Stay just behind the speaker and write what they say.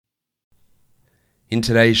In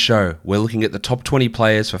today's show, we're looking at the top 20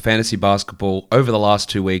 players for fantasy basketball over the last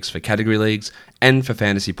 2 weeks for category leagues and for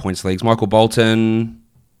fantasy points leagues. Michael Bolton.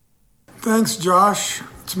 Thanks, Josh.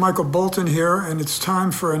 It's Michael Bolton here, and it's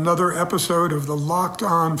time for another episode of the Locked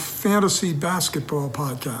On Fantasy Basketball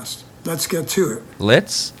Podcast. Let's get to it.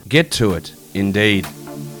 Let's get to it, indeed.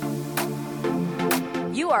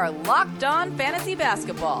 You are Locked On Fantasy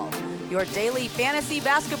Basketball, your daily fantasy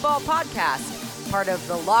basketball podcast, part of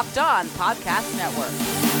the Locked On Podcast Network.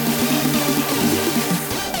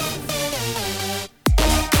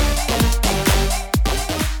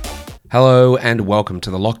 Hello and welcome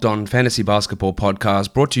to the Locked On Fantasy Basketball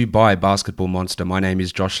Podcast, brought to you by Basketball Monster. My name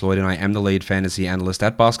is Josh Lloyd and I am the lead fantasy analyst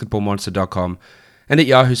at basketballmonster.com and at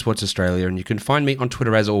Yahoo Sports Australia. And you can find me on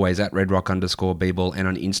Twitter as always at redrock_bball and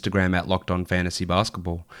on Instagram at Locked On Fantasy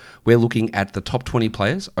Basketball. We're looking at the top 20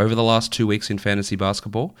 players over the last 2 weeks in fantasy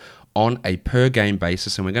basketball on a per game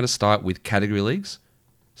basis, and we're going to start with category leagues.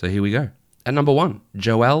 So here we go. At number 1,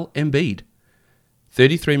 Joel Embiid.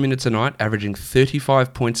 33 minutes a night, averaging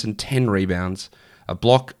 35 points and 10 rebounds, a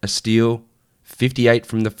block, a steal, 58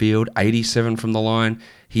 from the field, 87 from the line.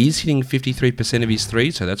 He's hitting 53% of his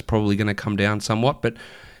threes, so that's probably going to come down somewhat, but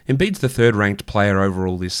Embiid's the third ranked player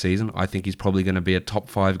overall this season. I think he's probably going to be a top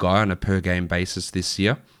 5 guy on a per game basis this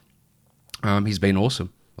year. He's been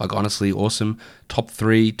awesome. Like, honestly, awesome. Top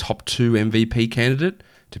 3, top 2 MVP candidate,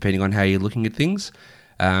 depending on how you're looking at things.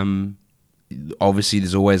 Obviously,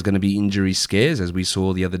 there's always going to be injury scares, as we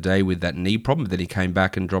saw the other day with that knee problem, that he came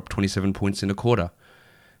back and dropped 27 points in a quarter.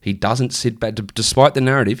 He doesn't sit back, despite the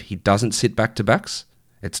narrative, he doesn't sit back-to-backs.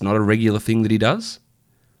 It's not a regular thing that he does.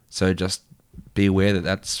 So just be aware that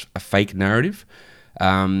that's a fake narrative.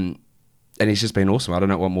 And he's just been awesome. I don't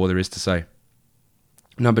know what more there is to say.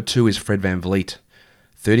 Number 2 is Fred VanVleet.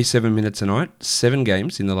 37 minutes a night, 7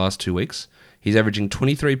 games in the last 2 weeks. He's averaging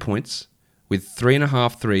 23 points with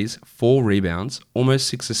 3.5 threes, 4 rebounds, almost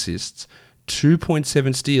 6 assists,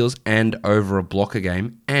 2.7 steals, and over a block a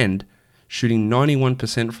game, and shooting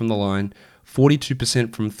 91% from the line,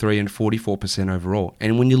 42% from 3, and 44% overall.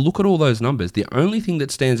 And when you look at all those numbers, the only thing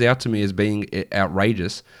that stands out to me as being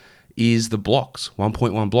outrageous is the blocks.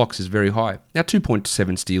 1.1 blocks is very high. Now,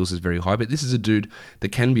 2.7 steals is very high, but this is a dude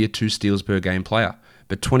that can be a 2 steals per game player.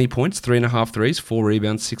 But 20 points, 3.5 threes, 4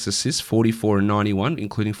 rebounds, 6 assists, 44 and 91,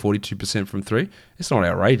 including 42% from 3. It's not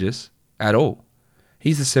outrageous at all.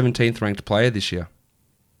 He's the 17th ranked player this year.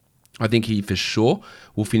 I think he for sure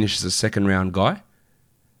will finish as a second round guy.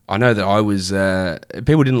 I know that I was...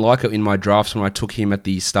 people didn't like it in my drafts when I took him at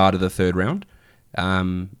the start of the third round.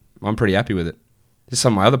 I'm pretty happy with it. There's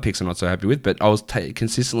some of my other picks I'm not so happy with, but I was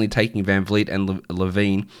consistently taking VanVleet and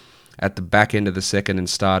Levine at the back end of the second and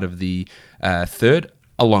start of the third,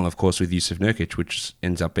 along, of course, with Jusuf Nurkic, which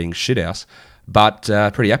ends up being shithouse. But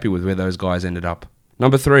pretty happy with where those guys ended up.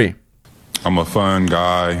 Number 3. I'm a fun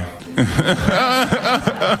guy.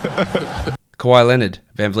 Kawhi Leonard,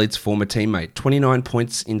 VanVleet's former teammate. 29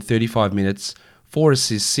 points in 35 minutes, 4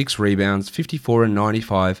 assists, 6 rebounds, 54 and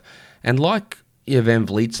 95. And like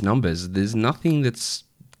VanVleet's numbers, there's nothing that's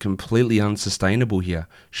completely unsustainable here.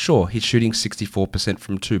 Sure, he's shooting 64%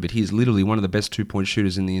 from 2, but he's literally one of the best 2-point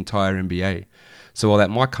shooters in the entire NBA. So while that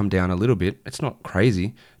might come down a little bit, it's not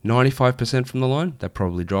crazy. 95% from the line, that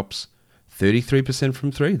probably drops. 33%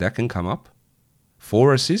 from 3, that can come up.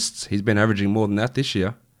 4 assists, he's been averaging more than that this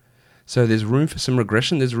year. So there's room for some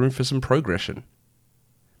regression, there's room for some progression.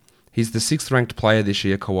 He's the 6th ranked player this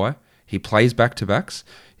year, Kawhi. He plays back-to-backs.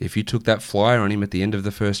 If you took that flyer on him at the end of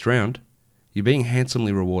the first round, you're being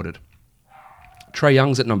handsomely rewarded. Trae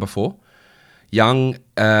Young's at number 4. Young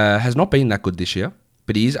has not been that good this year,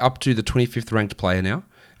 but he is up to the 25th ranked player now.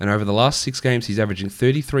 And over the last 6 games, he's averaging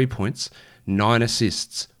 33 points, 9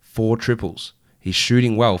 assists, 4 triples. He's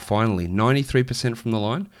shooting well, finally. 93% from the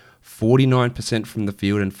line, 49% from the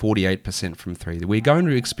field, and 48% from 3. We're going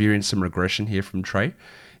to experience some regression here from Trae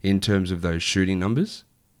in terms of those shooting numbers.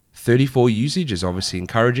 34 usage is obviously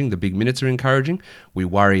encouraging. The big minutes are encouraging. We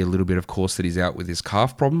worry a little bit, of course, that he's out with his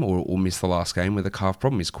calf problem or missed the last game with a calf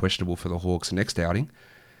problem. He's questionable for the Hawks' next outing.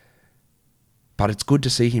 But it's good to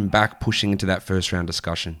see him back pushing into that first round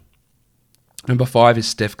discussion. Number 5 is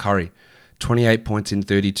Steph Curry. 28 points in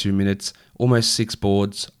 32 minutes, almost 6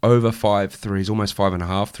 boards, over 5 threes, almost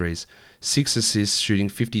 5.5 threes, 6 assists, shooting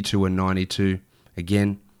 52 and 92.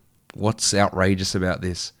 Again, what's outrageous about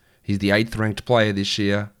this? He's the 8th ranked player this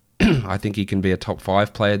year. I think he can be a top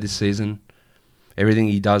 5 player this season. Everything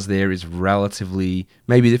he does there is relatively...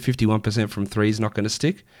 Maybe the 51% from 3 is not going to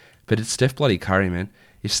stick, but it's Steph bloody Curry, man.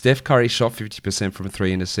 If Steph Curry shot 50% from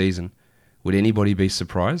 3 in a season, would anybody be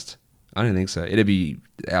surprised? I don't think so. It'd be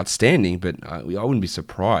outstanding, but I wouldn't be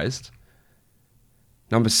surprised.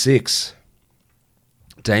 Number 6,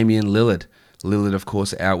 Damian Lillard. Lillard, of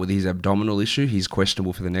course, out with his abdominal issue. He's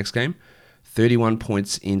questionable for the next game. 31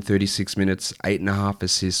 points in 36 minutes, 8.5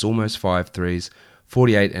 assists, almost 5 threes,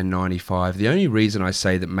 48 and 95. The only reason I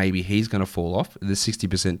say that maybe he's going to fall off, the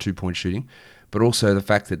 60% two-point shooting, but also the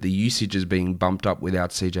fact that the usage is being bumped up without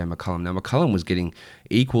CJ McCollum. Now, McCollum was getting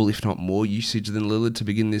equal, if not more, usage than Lillard to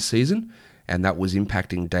begin this season, and that was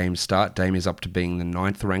impacting Dame's start. Dame is up to being the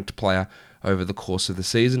 9th ranked player over the course of the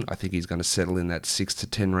season. I think he's going to settle in that 6 to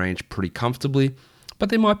 10 range pretty comfortably, but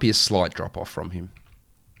there might be a slight drop-off from him.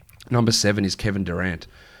 Number 7 is Kevin Durant,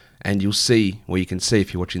 and you'll see, well, you can see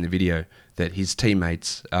if you're watching the video, that his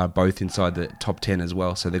teammates are both inside the top 10 as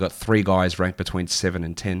well. So they've got 3 guys ranked between 7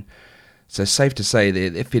 and 10. So safe to say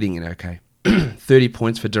they're fitting in okay. 30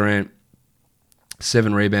 points for Durant,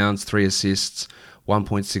 7 rebounds, 3 assists,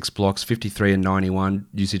 1.6 blocks, 53 and 91,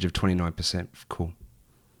 usage of 29%. Cool.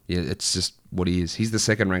 Yeah, it's just what he is. He's the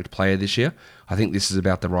 2nd ranked player this year. I think this is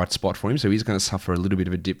about the right spot for him, so he's going to suffer a little bit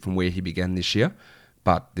of a dip from where he began this year,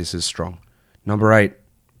 but this is strong. Number 8,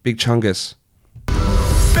 Big Chungus.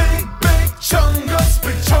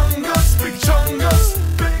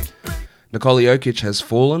 Nikola Jokic has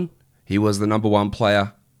fallen. He was the number 1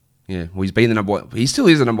 player. Yeah, well, he's been the number 1. He still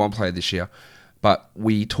is the number 1 player this year, but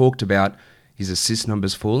we talked about his assist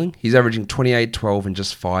numbers falling. He's averaging 28, 12, and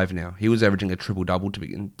just 5 now. He was averaging a triple-double to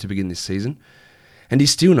begin this season. And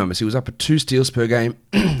his steal numbers, he was up at 2 steals per game,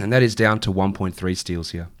 and that is down to 1.3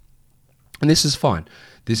 steals here. And this is fine.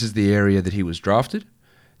 This is the area that he was drafted.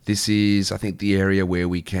 This is, I think, the area where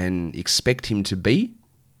we can expect him to be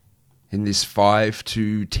in this 5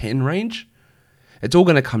 to 10 range. It's all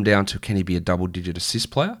going to come down to, can he be a double-digit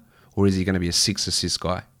assist player, or is he going to be a 6 assist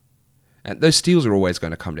guy? And those steals are always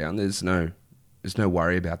going to come down. There's no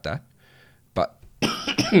worry about that. But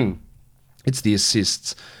it's the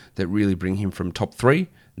assists that really bring him from top 3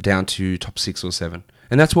 down to top 6 or 7.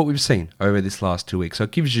 And that's what we've seen over this last 2 weeks. So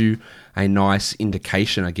it gives you a nice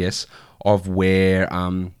indication, I guess, of where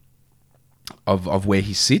of where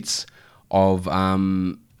he sits, of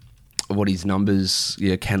what his numbers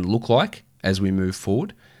can look like as we move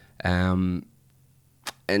forward, and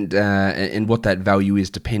what that value is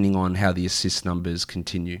depending on how the assist numbers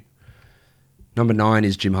continue. Number 9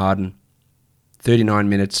 is Jim Harden. 39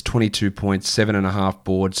 minutes, 22 points, 7.5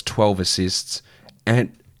 boards, 12 assists,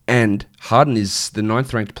 and Harden is the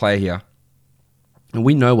 9th ranked player here. And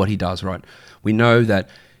we know what he does, right? We know that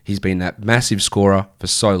he's been that massive scorer for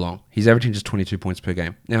so long. He's averaging just 22 points per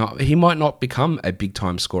game. Now, he might not become a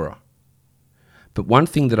big-time scorer. But one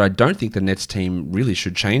thing that I don't think the Nets team really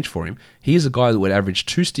should change for him, he is a guy that would average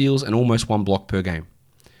 2 steals and almost 1 block per game.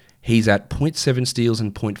 He's at 0.7 steals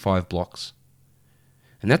and 0.5 blocks.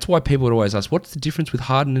 And that's why people would always ask, what's the difference with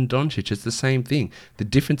Harden and Doncic? It's the same thing. The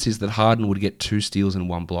difference is that Harden would get 2 steals and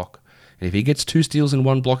 1 block. And if he gets 2 steals and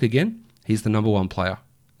 1 block again, he's the number 1 player.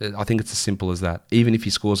 I think it's as simple as that, even if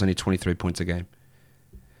he scores only 23 points a game.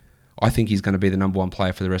 I think he's going to be the number 1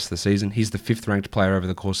 player for the rest of the season. He's the 5th ranked player over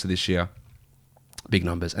the course of this year. Big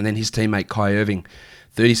numbers. And then his teammate Kai Irving,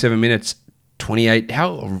 37 minutes, 28.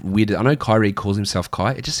 How weird. I know Kyrie calls himself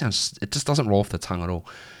Kai. It just doesn't roll off the tongue at all.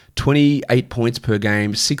 28 points per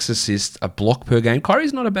game, 6 assists, a block per game.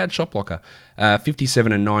 Kyrie's not a bad shot blocker.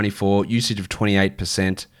 57 and 94, usage of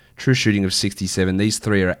 28%, true shooting of 67. These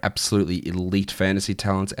 3 are absolutely elite fantasy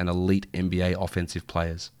talents and elite NBA offensive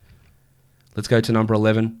players. Let's go to number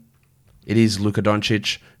 11. It is Luka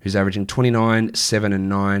Doncic, who's averaging 29, 7 and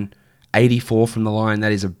 9, 84 from the line.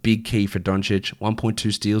 That is a big key for Doncic.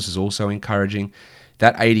 1.2 steals is also encouraging.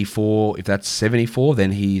 That 84, if that's 74,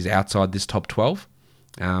 then he's outside this top 12.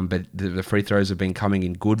 But the free throws have been coming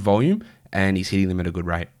in good volume, and he's hitting them at a good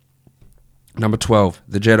rate. Number 12,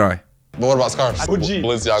 the Jedi. But what about scarves? OG.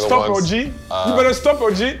 Balenciaga Stop ones. OG. You better stop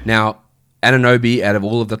OG. Now, Anunoby, out of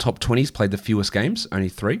all of the top 20s, played the fewest games, only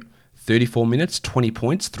 3. 34 minutes, 20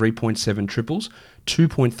 points, 3.7 triples,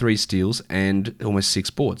 2.3 steals, and almost 6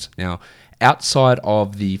 boards. Now, outside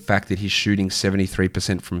of the fact that he's shooting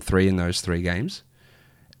 73% from 3 in those 3 games,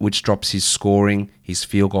 which drops his scoring, his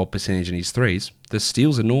field goal percentage, and his threes, the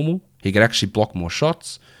steals are normal. He could actually block more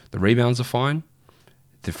shots. The rebounds are fine.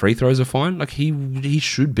 The free throws are fine. Like, he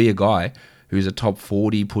should be a guy who's a top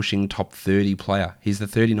 40, pushing top 30 player. He's the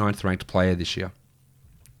 39th ranked player this year.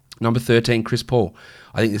 Number 13, Chris Paul.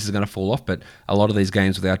 I think this is going to fall off, but a lot of these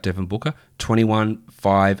games without Devin Booker, 21,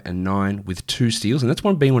 5, and 9 with 2 steals. And that's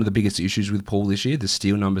been one of the biggest issues with Paul this year. The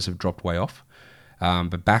steal numbers have dropped way off.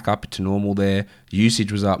 But back up to normal there.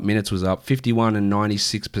 Usage was up, minutes was up, 51 and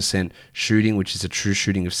 96% shooting, which is a true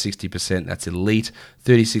shooting of 60%. That's elite.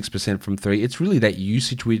 36% from 3. It's really that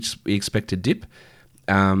usage we expect to dip.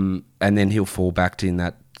 and then he'll fall back to in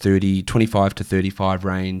that 25 to 35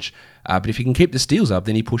 range. But if he can keep the steals up,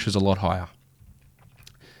 then he pushes a lot higher.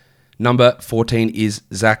 Number 14 is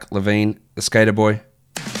Zach LaVine, the skater boy.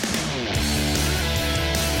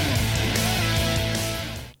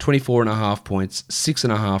 24.5 points,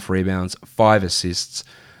 6.5 rebounds, 5 assists,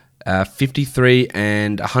 53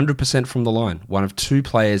 and 100% from the line. One of 2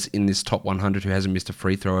 players in this top 100 who hasn't missed a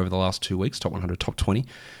free throw over the last 2 weeks. Top 100, top 20,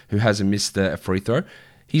 who hasn't missed a free throw.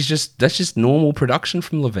 That's just normal production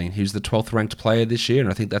from LaVine. He's the 12th ranked player this year, and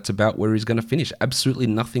I think that's about where he's going to finish. Absolutely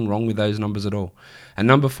nothing wrong with those numbers at all. And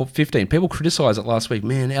number 15, people criticised it last week.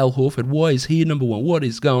 Man, Al Horford, why is he number 1? What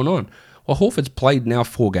is going on? Well, Horford's played now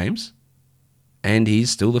 4 games, and he's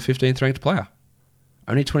still the 15th ranked player.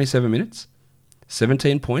 Only 27 minutes,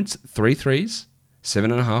 17 points, 3 threes,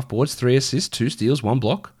 7.5 boards, 3 assists, 2 steals, 1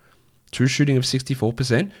 block, true shooting of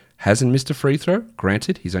 64%, hasn't missed a free throw.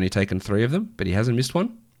 Granted, he's only taken 3 of them, but he hasn't missed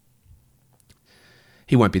one.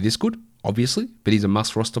 He won't be this good, obviously, but he's a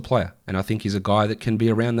must-roster player, and I think he's a guy that can be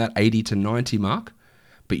around that 80 to 90 mark,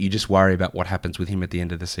 but you just worry about what happens with him at the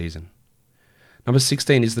end of the season. Number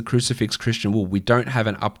 16 is the Crucifix Christian Wool. We don't have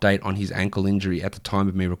an update on his ankle injury at the time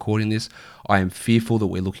of me recording this. I am fearful that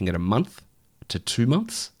we're looking at a month to 2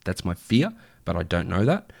 months. That's my fear, but I don't know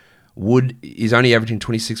that. Wood is only averaging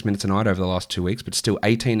 26 minutes a night over the last 2 weeks, but still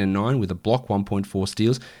 18 and 9 with a block, 1.4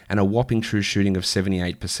 steals, and a whopping true shooting of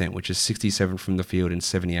 78%, which is 67 from the field and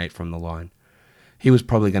 78 from the line. He was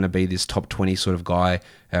probably going to be this top 20 sort of guy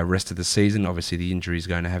rest of the season. Obviously, the injury is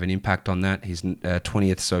going to have an impact on that. He's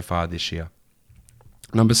 20th so far this year.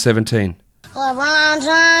 Number 17. LeBron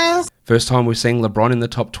James. First time we're seeing LeBron in the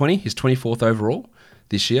top 20. He's 24th overall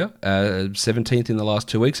this year, 17th in the last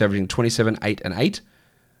 2 weeks, averaging 27, 8, and 8.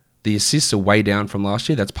 The assists are way down from last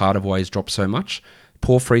year. That's part of why he's dropped so much.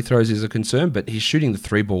 Poor free throws is a concern, but he's shooting the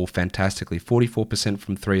 3 ball fantastically. 44%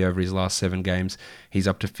 from 3 over his last 7 games. He's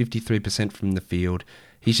up to 53% from the field.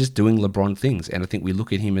 He's just doing LeBron things, and I think we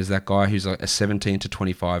look at him as that guy who's like a 17 to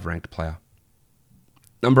 25 ranked player.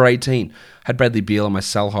 Number 18, had Bradley Beal on my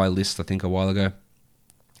sell high list, I think, a while ago,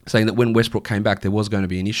 saying that when Westbrook came back, there was going to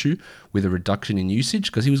be an issue with a reduction in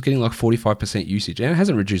usage because he was getting like 45% usage, and it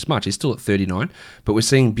hasn't reduced much. He's still at 39, but we're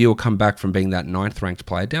seeing Beal come back from being that 9th ranked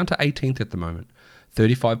player down to 18th at the moment.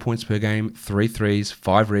 35 points per game, 3 threes,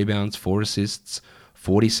 5 rebounds, 4 assists,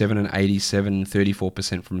 47 and 87,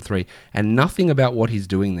 34% from 3. And nothing about what he's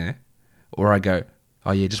doing there, or I go,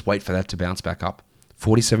 oh yeah, just wait for that to bounce back up.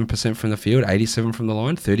 47% from the field, 87 from the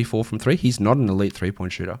line, 34 from 3. He's not an elite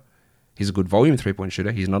 3-point shooter. He's a good volume 3-point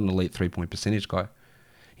shooter. He's not an elite 3-point percentage guy.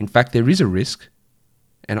 In fact, there is a risk,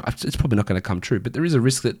 and it's probably not going to come true, but there is a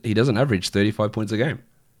risk that he doesn't average 35 points a game.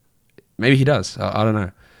 Maybe he does. I don't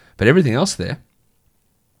know. But everything else there,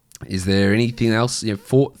 is there anything else?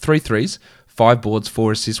 3 threes, 5 boards,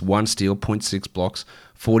 4 assists, 1 steal, 0.6 blocks,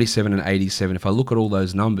 47 and 87. If I look at all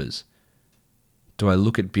those numbers, do I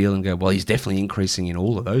look at Beal and go, well, he's definitely increasing in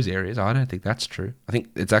all of those areas? I don't think that's true. I think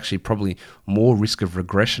it's actually probably more risk of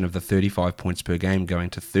regression of the 35 points per game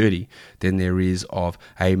going to 30 than there is of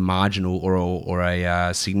a marginal or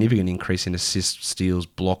a significant increase in assists, steals,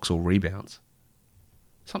 blocks, or rebounds.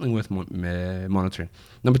 Something worth monitoring.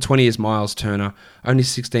 Number 20 is Miles Turner. Only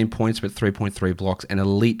 16 points, but 3.3 blocks and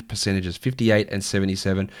elite percentages, 58 and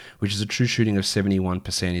 77, which is a true shooting of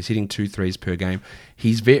 71%. He's hitting 2 threes per game.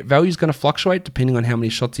 His value is going to fluctuate depending on how many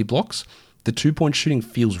shots he blocks. The 2-point shooting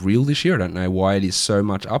feels real this year. I don't know why it is so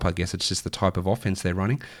much up. I guess it's just the type of offense they're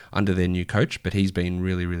running under their new coach, but he's been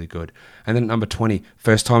really, really good. And then number 20,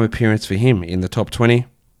 first time appearance for him in the top 20.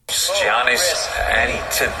 Giannis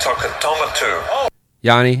Antetokounmpo.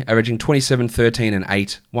 Yanni averaging 27, 13, and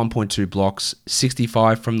 8, 1.2 blocks,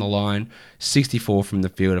 65 from the line, 64 from the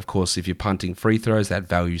field. Of course, if you're punting free throws, that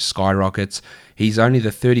value skyrockets. He's only the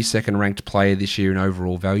 32nd ranked player this year in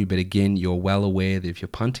overall value, but again, you're well aware that if you're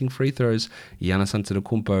punting free throws, Giannis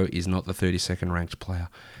Antetokounmpo is not the 32nd ranked player.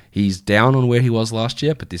 He's down on where he was last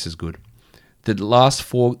year, but this is good. The last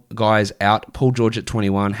 4 guys out, Paul George at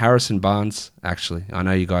 21, Harrison Barnes, actually, I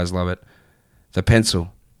know you guys love it, the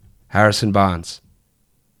pencil, Harrison Barnes.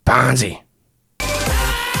 Barnesy.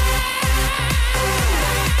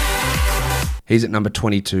 He's at number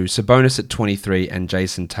 22, Sabonis at 23, and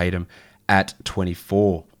Jason Tatum at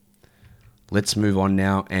 24. Let's move on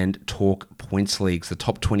now and talk points leagues, the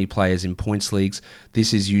top 20 players in points leagues.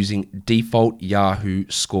 This is using default Yahoo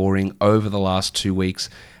scoring over the last 2 weeks.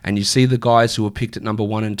 And you see the guys who were picked at number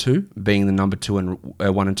 1 and 2 being the number 2 and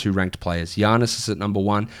 1 and 2 ranked players. Giannis is at number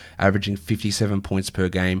 1, averaging 57 points per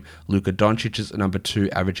game. Luka Doncic is at number 2,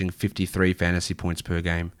 averaging 53 fantasy points per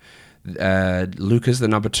game. Luka's the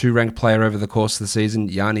number 2 ranked player over the course of the season.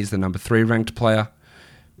 Giannis the number 3 ranked player.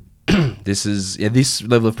 This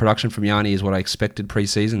level of production from Yanni is what I expected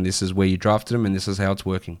preseason. This is where you drafted him, and this is how it's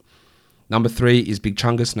working. Number 3 is Big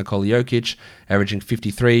Chungus Nikola Jokic, averaging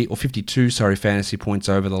 52 fantasy points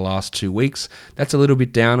over the last 2 weeks. That's a little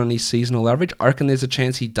bit down on his seasonal average. I reckon there's a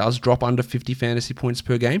chance he does drop under 50 fantasy points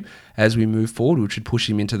per game as we move forward, which would push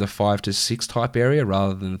him into the 5 to 6 type area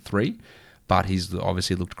rather than 3. But he's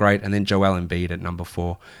obviously looked great. And then Joel Embiid at number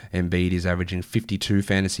 4. Embiid is averaging 52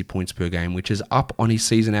 fantasy points per game, which is up on his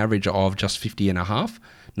season average of just 50.5.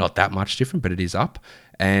 Not that much different, but it is up.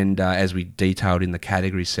 And as we detailed in the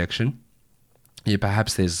category section,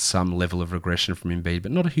 perhaps there's some level of regression from Embiid,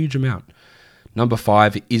 but not a huge amount. Number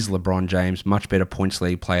 5 is LeBron James, much better points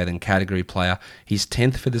league player than category player. He's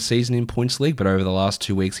 10th for the season in points league, but over the last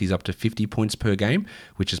 2 weeks he's up to 50 points per game,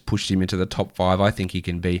 which has pushed him into the top 5. I think he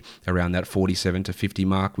can be around that 47 to 50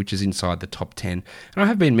 mark, which is inside the top 10. And I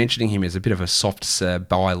have been mentioning him as a bit of a soft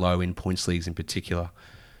buy low in points leagues in particular.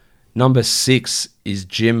 Number 6 is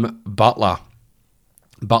Jim Butler.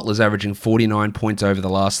 Butler's averaging 49 points over the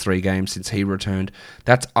last 3 games since he returned.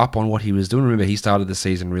 That's up on what he was doing. Remember, he started the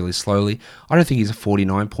season really slowly. I don't think he's a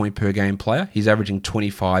 49 point per game player. He's averaging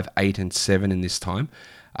 25, 8, and 7 in this time.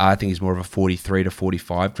 I think he's more of a 43 to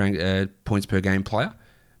 45 points per game player,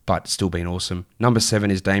 but still been awesome. Number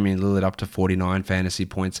 7 is Damian Lillard, up to 49 fantasy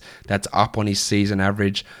points. That's up on his season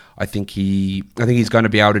average. I think he's going to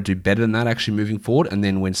be able to do better than that actually moving forward, and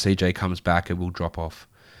then when CJ comes back, it will drop off.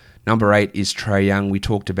 Number 8 is Trae Young. We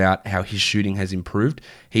talked about how his shooting has improved.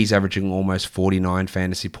 He's averaging almost 49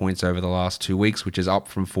 fantasy points over the last 2 weeks, which is up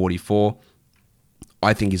from 44.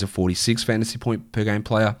 I think he's a 46 fantasy point per game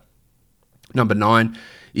player. Number 9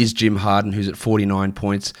 is Jim Harden, who's at 49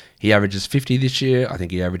 points. He averages 50 this year. I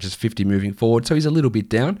think he averages 50 moving forward. So he's a little bit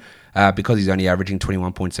down because he's only averaging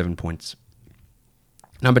 21.7 points.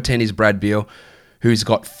 Number 10 is Brad Beal, who's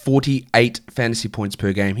got 48 fantasy points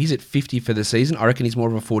per game. He's at 50 for the season. I reckon he's more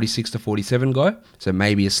of a 46 to 47 guy, so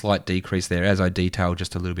maybe a slight decrease there, as I detailed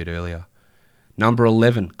just a little bit earlier. Number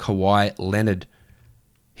 11, Kawhi Leonard.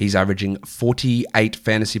 He's averaging 48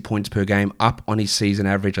 fantasy points per game, up on his season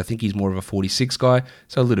average. I think he's more of a 46 guy,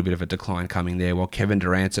 so a little bit of a decline coming there, while Kevin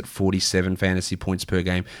Durant's at 47 fantasy points per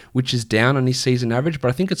game, which is down on his season average, but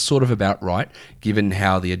I think it's sort of about right, given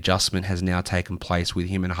how the adjustment has now taken place with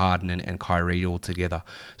him and Harden and Kyrie all together.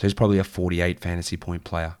 So he's probably a 48 fantasy point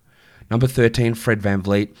player. Number 13, Fred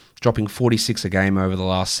VanVleet, dropping 46 a game over the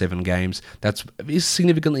last 7 games. That is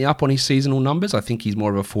significantly up on his seasonal numbers. I think he's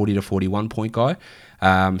more of a 40 to 41 point guy.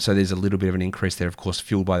 So there's a little bit of an increase there, of course,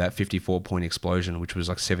 fueled by that 54 point explosion, which was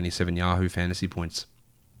like 77 Yahoo fantasy points.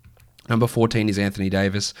 Number 14 is Anthony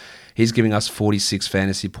Davis. He's giving us 46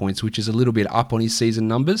 fantasy points, which is a little bit up on his season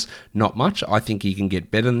numbers. Not much. I think he can get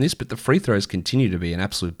better than this, but the free throws continue to be an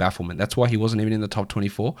absolute bafflement. That's why he wasn't even in the top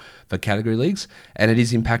 24 for category leagues, and it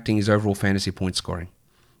is impacting his overall fantasy point scoring.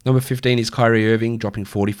 Number 15 is Kyrie Irving, dropping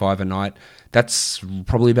 45 a night. That's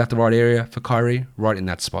probably about the right area for Kyrie, right in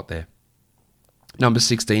that spot there. Number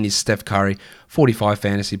 16 is Steph Curry, 45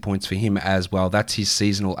 fantasy points for him as well. That's his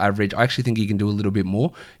seasonal average. I actually think he can do a little bit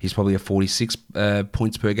more. He's probably a 46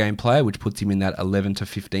 points per game player, which puts him in that 11 to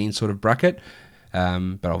 15 sort of bracket.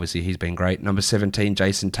 But obviously he's been great. Number 17,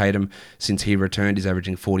 Jason Tatum, since he returned, is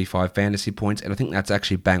averaging 45 fantasy points, and I think that's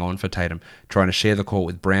actually bang on for Tatum. Trying to share the court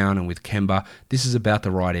with Brown and with Kemba, this is about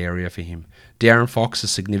the right area for him. De'Aaron Fox, a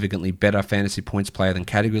significantly better fantasy points player than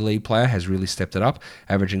category league player, has really stepped it up,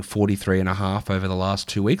 averaging 43.5 over the last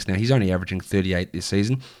 2 weeks. Now, he's only averaging 38 this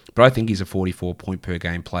season, but I think he's a 44 point per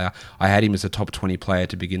game player. I had him as a top 20 player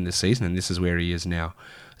to begin the season, and this is where he is now.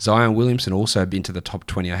 Zion Williamson also been to the top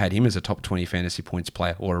 20. I had him as a top 20 fantasy points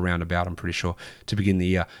player, or around about, I'm pretty sure, to begin the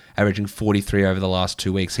year, averaging 43 over the last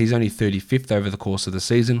 2 weeks. He's only 35th over the course of the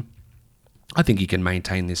season. I think he can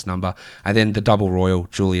maintain this number. And then the double royal,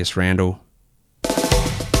 Julius Randle.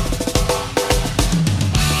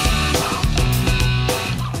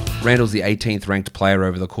 Randle's the 18th ranked player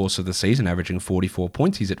over the course of the season, averaging 44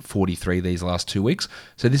 points. He's at 43 these last 2 weeks.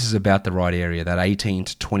 So this is about the right area, that 18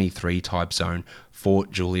 to 23 type zone for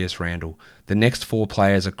Julius Randle. The next 4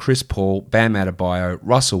 players are Chris Paul, Bam Adebayo,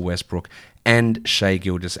 Russell Westbrook, and Shai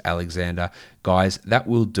Gilgeous-Alexander. Guys, that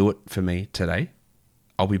will do it for me today.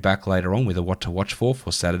 I'll be back later on with a what to watch for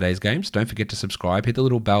Saturday's games. Don't forget to subscribe. Hit the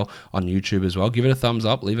little bell on YouTube as well. Give it a thumbs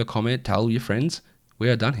up. Leave a comment. Tell your friends.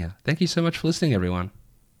 We are done here. Thank you so much for listening, everyone.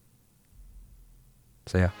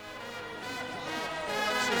 See ya.